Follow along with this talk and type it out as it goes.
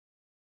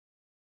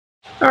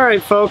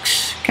Alright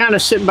folks, kind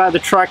of sitting by the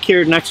truck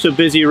here next to a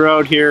busy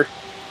road here.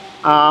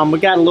 We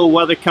got a little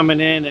weather coming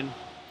in, and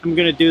I'm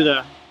going to do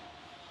the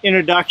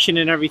introduction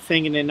and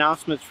everything and the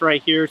announcements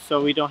right here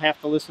so we don't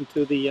have to listen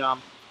to the,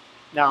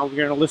 now we're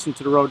going to listen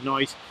to the road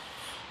noise.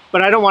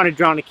 But I don't want to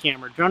drown the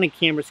camera. Drowning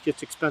cameras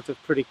gets expensive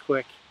pretty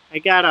quick. I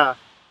got a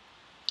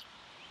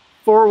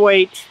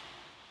 4-weight,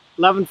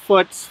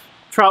 11-foot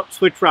trout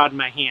switch rod in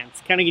my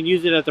hands. Kind of going to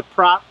use it as a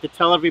prop to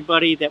tell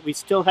everybody that we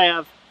still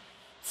have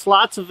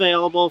slots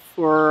available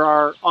for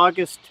our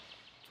August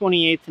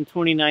 28th and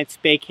 29th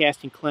spay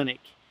casting clinic.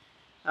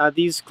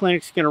 These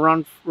clinics are going to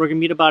run, we're going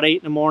to meet about 8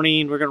 in the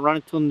morning, we're going to run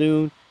until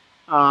noon.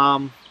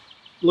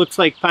 Looks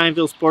like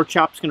Pineville Sport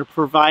Shop is going to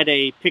provide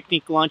a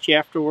picnic lunch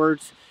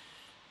afterwards.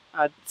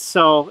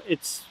 So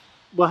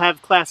we'll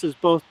have classes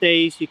both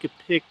days. You could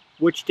pick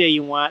which day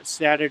you want,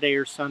 Saturday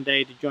or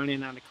Sunday, to join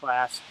in on the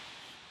class.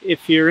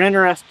 If you're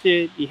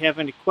interested, you have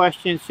any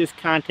questions, just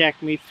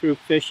contact me through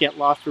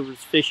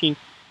fish@LostRiversFishing.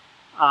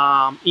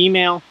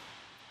 Email,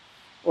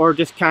 or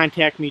just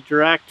contact me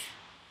direct.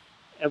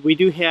 We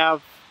do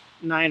have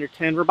 9 or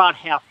 10. We're about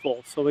half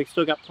full, so we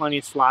still got plenty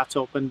of slots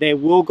open. They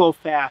will go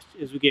fast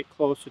as we get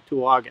closer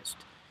to August.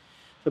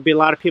 There'll be a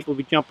lot of people will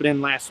be jumping in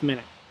last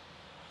minute.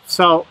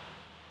 So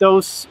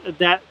those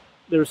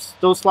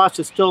slots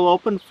are still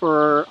open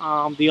for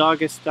the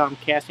August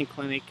casting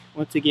clinic.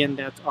 Once again,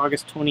 that's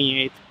August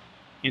 28th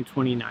and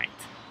 29th.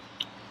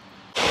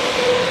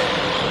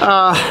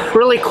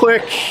 Really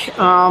quick,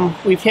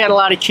 we've had a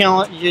lot of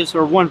challenges,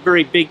 or one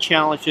very big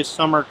challenge this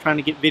summer, trying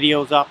to get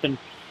videos up and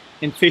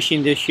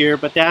fishing this year,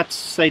 but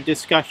that's a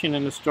discussion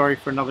and a story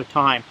for another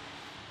time.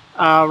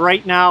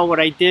 Right now what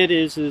I did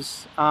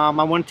is I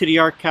went to the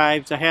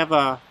archives. I have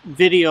a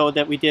video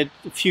that we did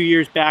a few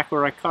years back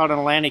where I caught an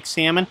Atlantic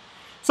salmon.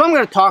 So I'm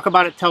going to talk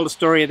about it, tell the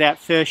story of that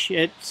fish.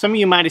 Some of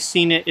you might have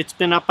seen it. It's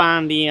been up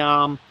on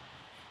the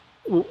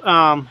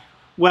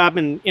web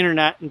and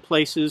internet and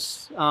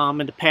places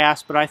in the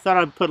past, but I thought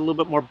I'd put a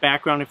little bit more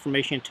background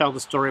information and tell the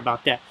story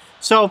about that.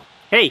 So,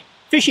 hey,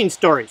 fishing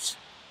stories.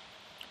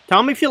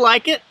 Tell me if you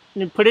like it,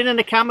 and put it in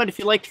the comment if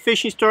you like the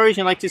fishing stories and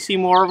you'd like to see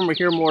more of them or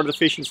hear more of the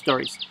fishing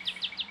stories.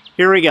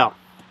 Here we go.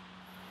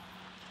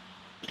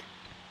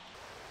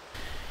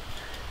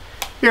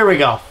 Here we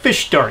go,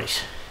 fish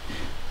stories.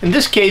 In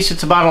this case,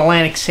 it's about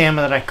Atlantic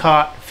salmon that I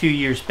caught a few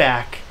years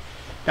back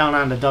down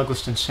on the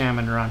Douglaston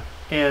Salmon Run.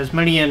 As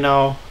many of you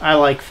know, I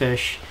like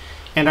fish,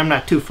 and I'm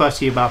not too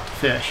fussy about the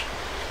fish.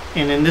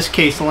 And in this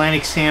case,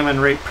 Atlantic salmon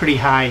rate pretty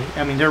high.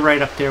 I mean, they're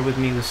right up there with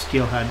me with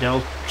steelhead.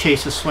 They'll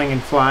chase a swinging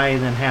fly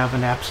and then have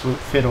an absolute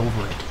fit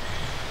over it.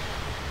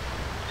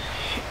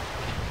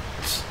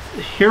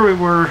 Here we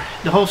were,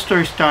 the whole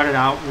story started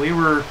out, we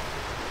were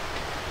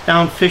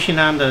down fishing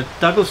on the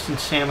Douglaston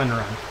Salmon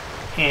Run.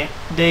 And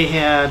they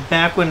had,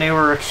 back when they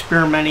were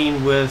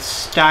experimenting with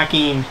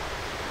stocking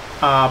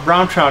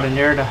brown trout in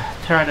there to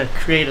try to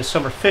create a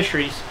summer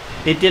fisheries,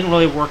 it didn't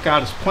really work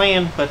out as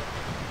planned, but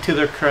to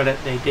their credit,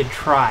 they did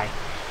try.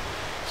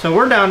 So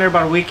we're down there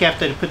about a week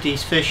after they put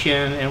these fish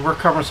in, and we're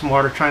covering some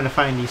water trying to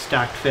find these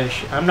stocked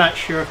fish. I'm not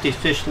sure if these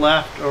fish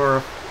left or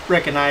if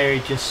Rick and I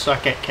just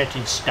suck at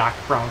catching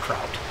stocked brown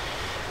trout.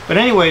 But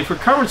anyways, we're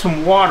covering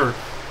some water,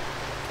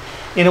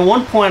 and at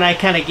one point I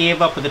kind of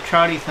gave up with the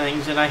trouty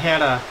things, and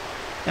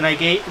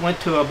I went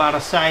to about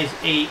a size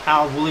 8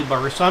 olive woolly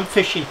bugger, so I'm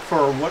fishing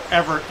for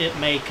whatever it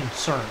may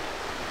concern.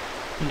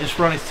 I'm just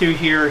running through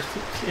here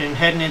and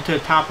heading into the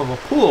top of a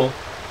pool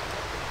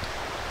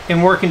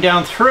and working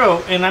down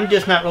through, and I'm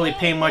just not really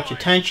paying much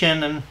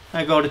attention, and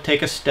I go to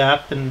take a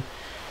step and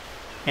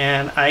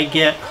I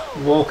get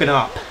woken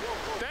up.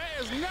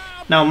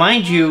 Now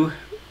mind you,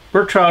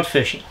 we're trout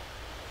fishing.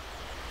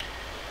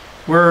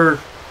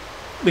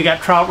 We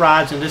got trout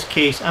rods. In this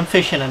case, I'm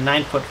fishing a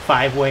 9-foot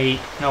 5-weight.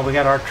 Now we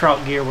got our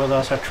trout gear with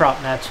us, our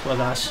trout nets with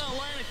us,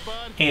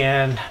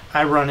 and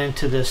I run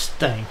into this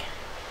thing,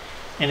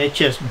 and it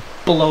just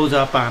blows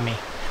up on me.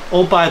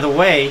 Oh, by the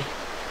way,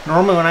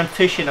 normally when I'm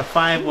fishing a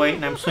 5-weight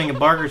and I'm swinging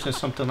buggers and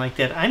something like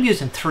that, I'm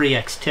using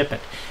 3X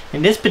tippet.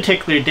 In this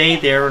particular day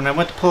there, when I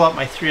went to pull out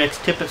my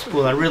 3X tippet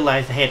spool, I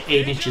realized I had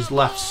 8 inches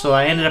left, so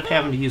I ended up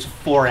having to use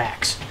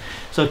 4X.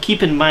 So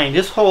keep in mind,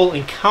 this whole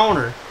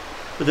encounter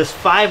with this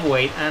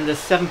 5-weight on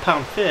this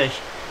 7-pound fish,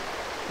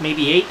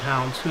 maybe 8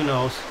 pounds, who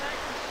knows,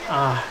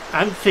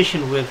 I'm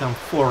fishing with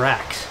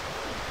 4X.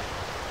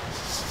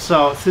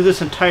 So through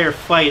this entire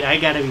fight, I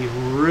got to be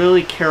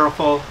really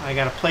careful. I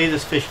got to play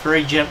this fish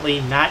very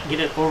gently, not get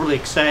it overly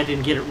excited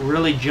and get it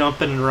really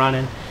jumping and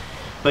running,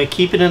 but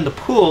keep it in the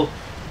pool.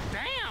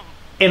 Damn.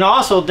 And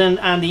also then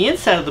on the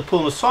inside of the pool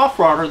in the soft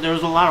water, there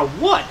was a lot of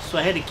wood, so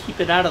I had to keep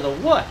it out of the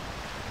wood.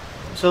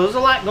 So there's a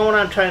lot going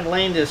on trying to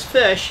land this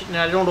fish.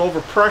 Now I don't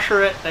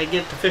overpressure it. I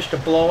get the fish to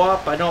blow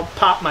up. I don't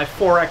pop my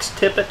 4X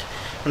tippet,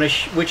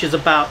 which is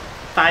about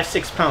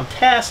 5-6 pound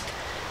test,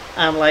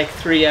 on like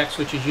 3X,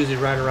 which is usually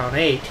right around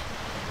 8.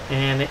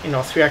 And you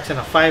know, 3X on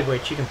a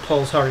 5-weight, you can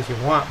pull as hard as you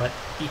want, but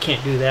you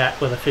can't do that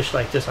with a fish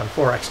like this on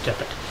 4X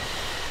tippet.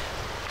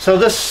 So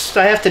this,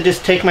 I have to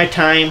just take my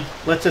time,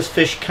 let this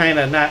fish kind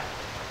of not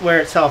wear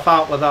itself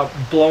out without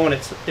blowing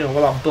it,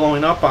 without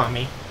blowing up on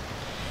me.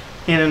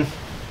 And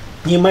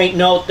you might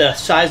note the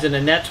size of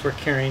the nets we're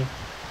carrying.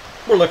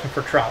 We're looking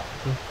for trout.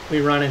 We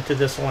run into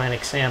this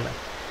Atlantic salmon.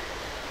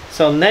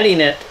 So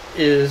netting it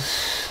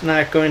is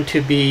not going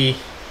to be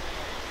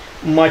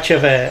much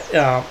of a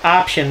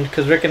option,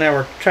 because Rick and I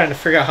were trying to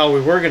figure out how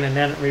we were going to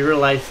net it, and we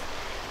realized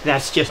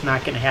that's just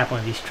not going to happen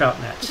with these trout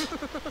nets.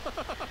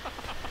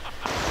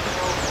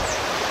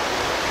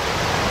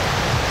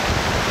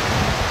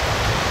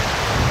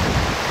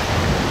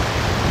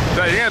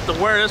 You're gonna have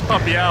to wear this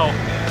puppy out.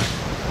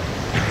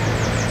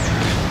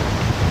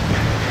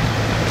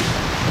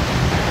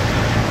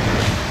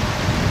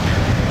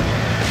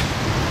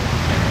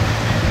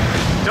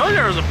 Told you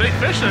there was a big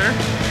fish there.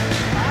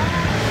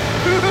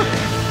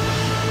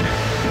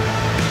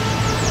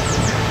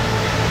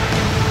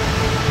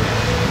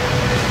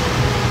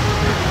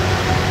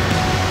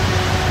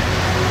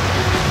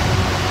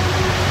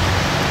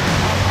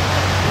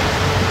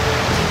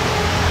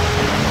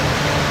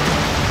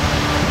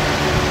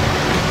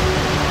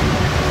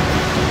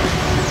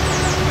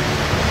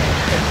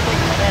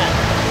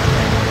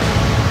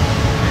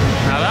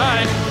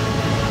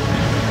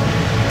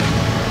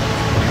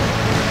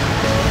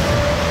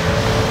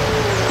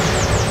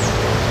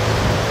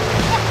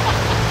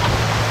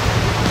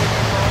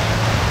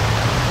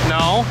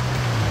 No.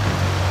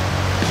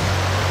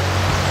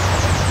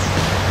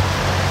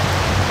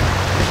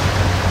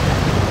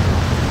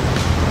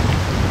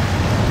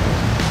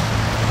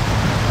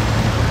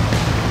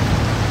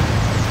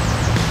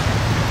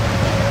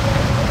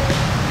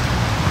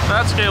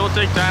 That's okay, we'll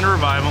take time to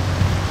revive them.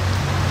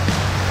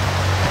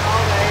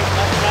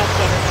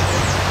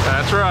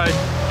 That's right.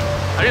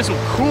 I get some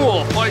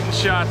cool fighting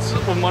shots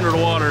of them under the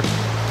water.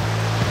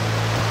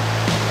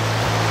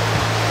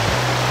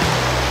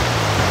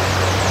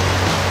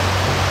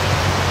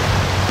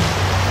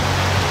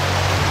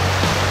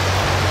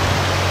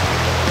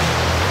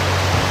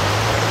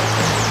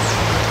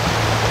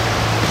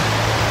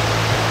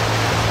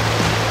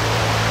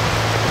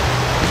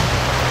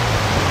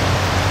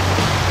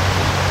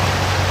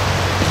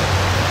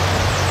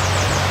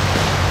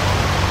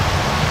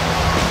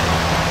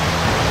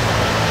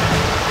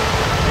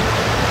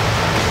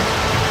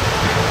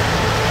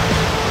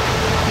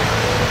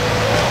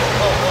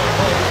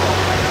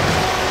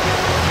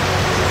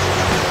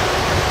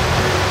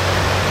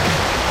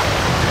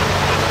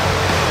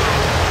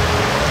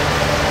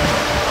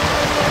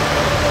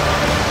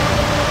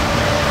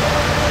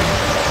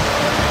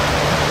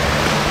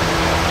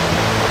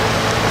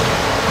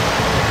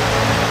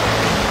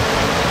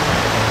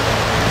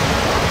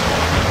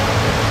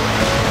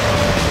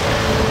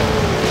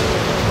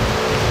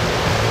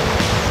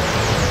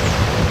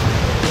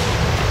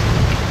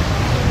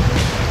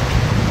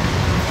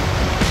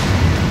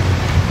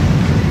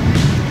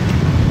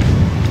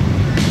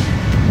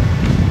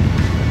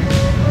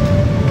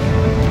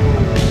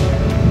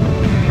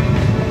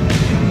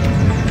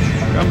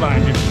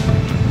 Behind you.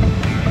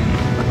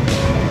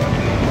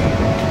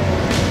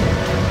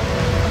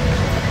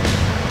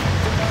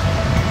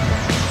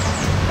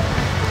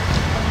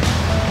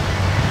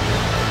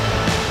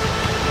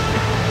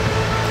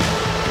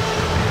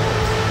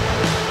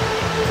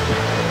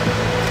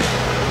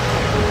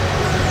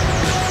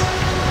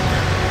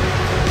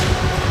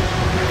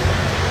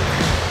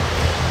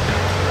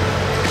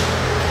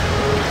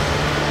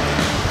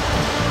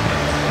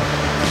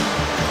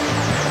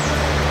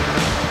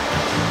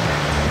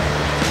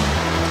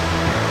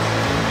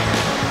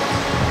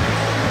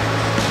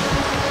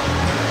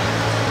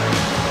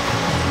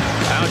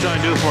 What you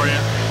want to do for you?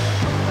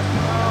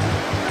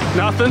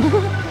 Nothing?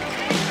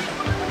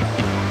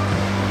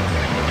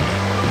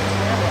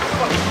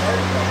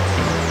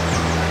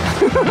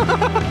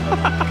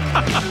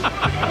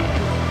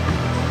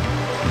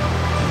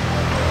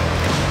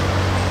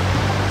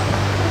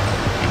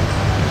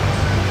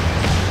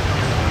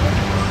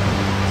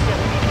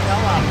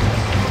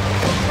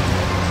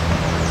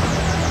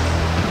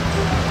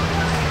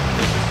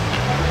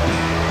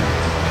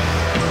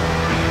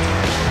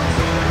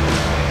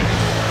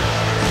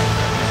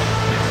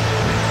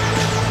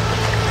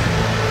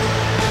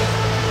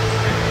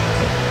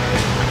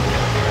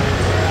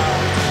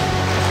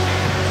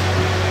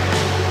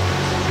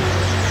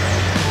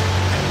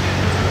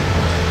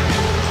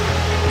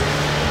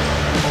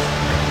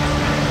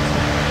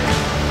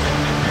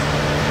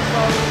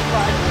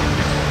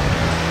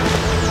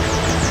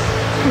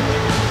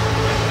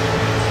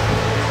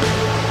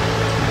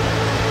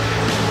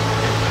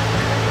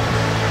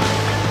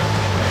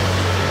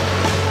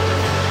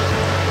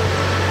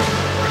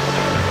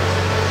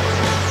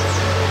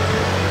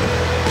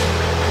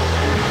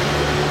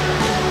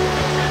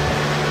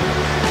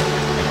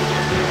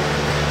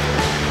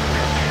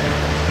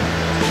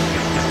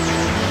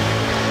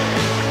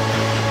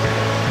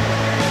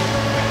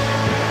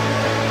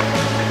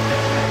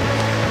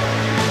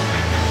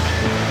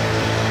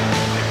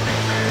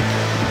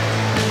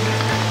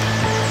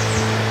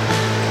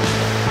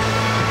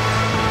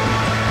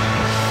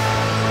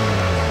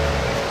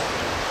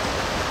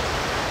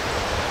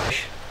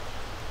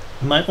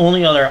 my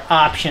only other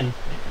option,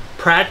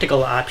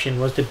 practical option,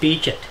 was to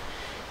beach it.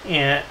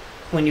 And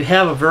when you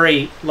have a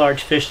very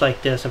large fish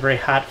like this, a very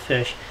hot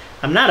fish,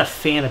 I'm not a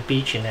fan of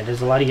beaching it.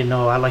 As a lot of you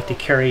know, I like to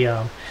carry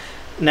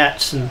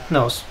nets and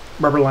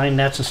rubber line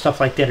nets and stuff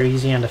like that are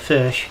easy on the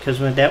fish, because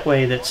that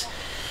way that's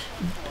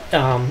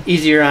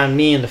easier on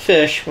me and the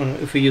fish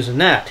if we use a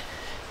net.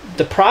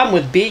 The problem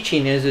with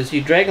beaching is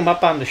you drag them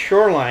up on the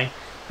shoreline,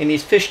 and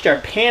these fish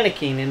start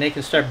panicking, and they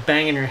can start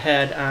banging their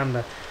head on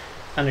the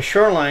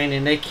shoreline,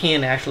 and they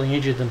can actually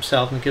injure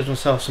themselves and give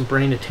themselves some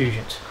brain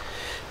contusions.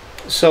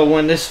 So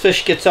when this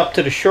fish gets up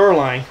to the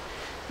shoreline,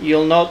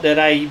 you'll note that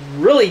I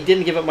really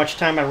didn't give it much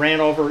time. I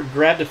ran over,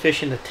 grabbed the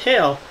fish in the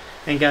tail,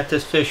 and got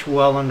this fish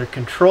well under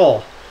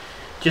control,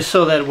 just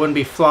so that it wouldn't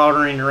be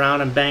floundering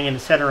around and banging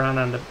its head around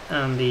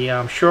on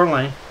the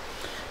shoreline,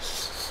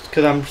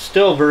 because I'm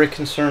still very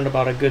concerned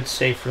about a good,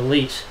 safe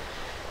release.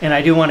 And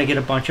I do want to get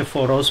a bunch of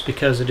photos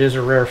because it is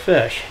a rare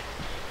fish.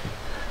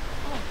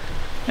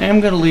 I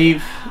am going to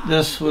leave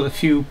this with a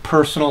few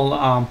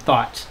personal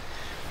thoughts.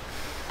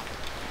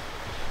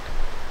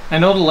 I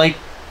know the lake,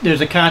 there's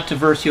a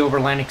controversy over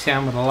Atlantic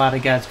salmon with a lot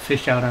of guys that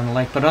fish out on the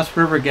lake, but us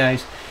river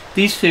guys,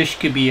 these fish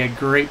could be a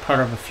great part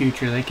of the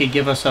future. They could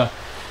give us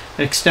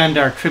extend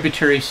our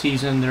tributary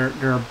season.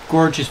 They're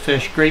gorgeous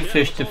fish, great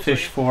fish to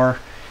fish for.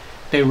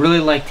 They really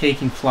like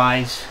taking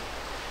flies,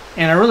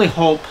 and I really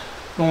hope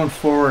going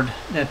forward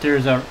that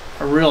there's a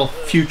real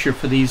future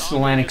for these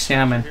Atlantic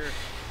salmon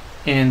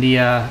and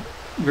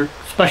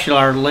especially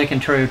our Lake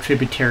Ontario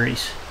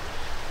tributaries.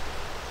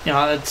 You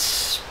know,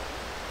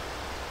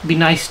 be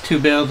nice to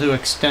be able to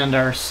extend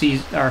our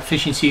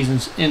fishing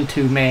seasons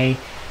into May,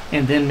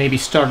 and then maybe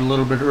start a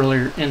little bit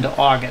earlier into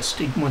August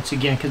once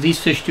again, because these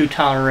fish do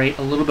tolerate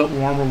a little bit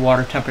warmer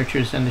water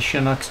temperatures than the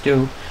Chinooks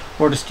do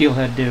or the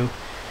steelhead do,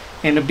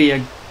 and it'll be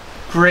a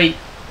great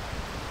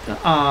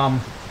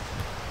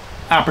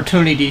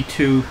opportunity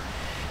to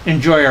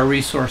enjoy our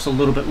resource a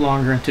little bit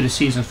longer into the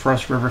season for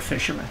us river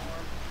fishermen.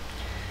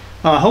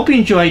 I hope you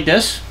enjoyed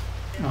this.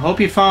 I hope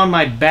you found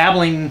my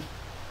babbling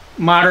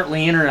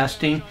moderately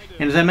interesting,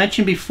 and as I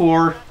mentioned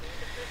before,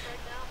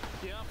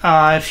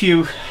 if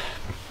you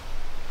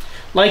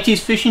like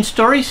these fishing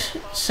stories,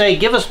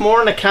 give us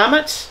more in the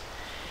comments,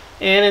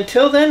 and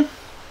until then,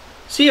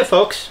 see you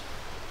folks.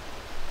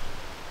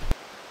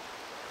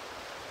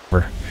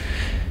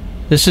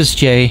 This is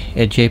Jay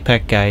at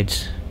JPEG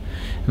Guides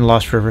and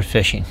Lost River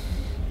Fishing.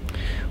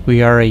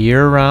 We are a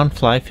year-round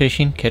fly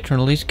fishing catch and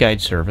release guide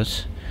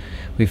service.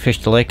 We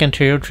fish the Lake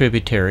Ontario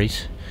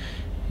tributaries,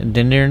 and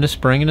then during the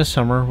spring and the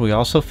summer we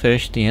also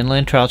fish the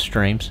inland trout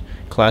streams,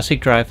 classic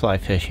dry fly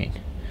fishing.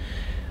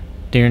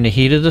 During the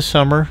heat of the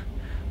summer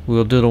we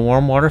will do the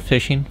warm water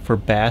fishing for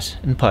bass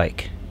and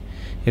pike.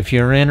 If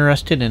you're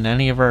interested in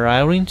any of our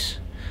outings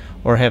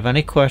or have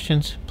any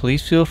questions,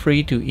 please feel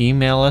free to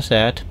email us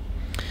at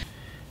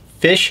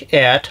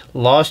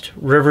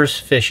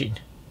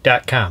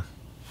fish@lostriversfishing.com.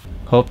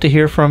 Hope to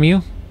hear from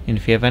you, and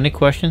if you have any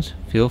questions,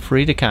 feel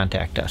free to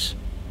contact us.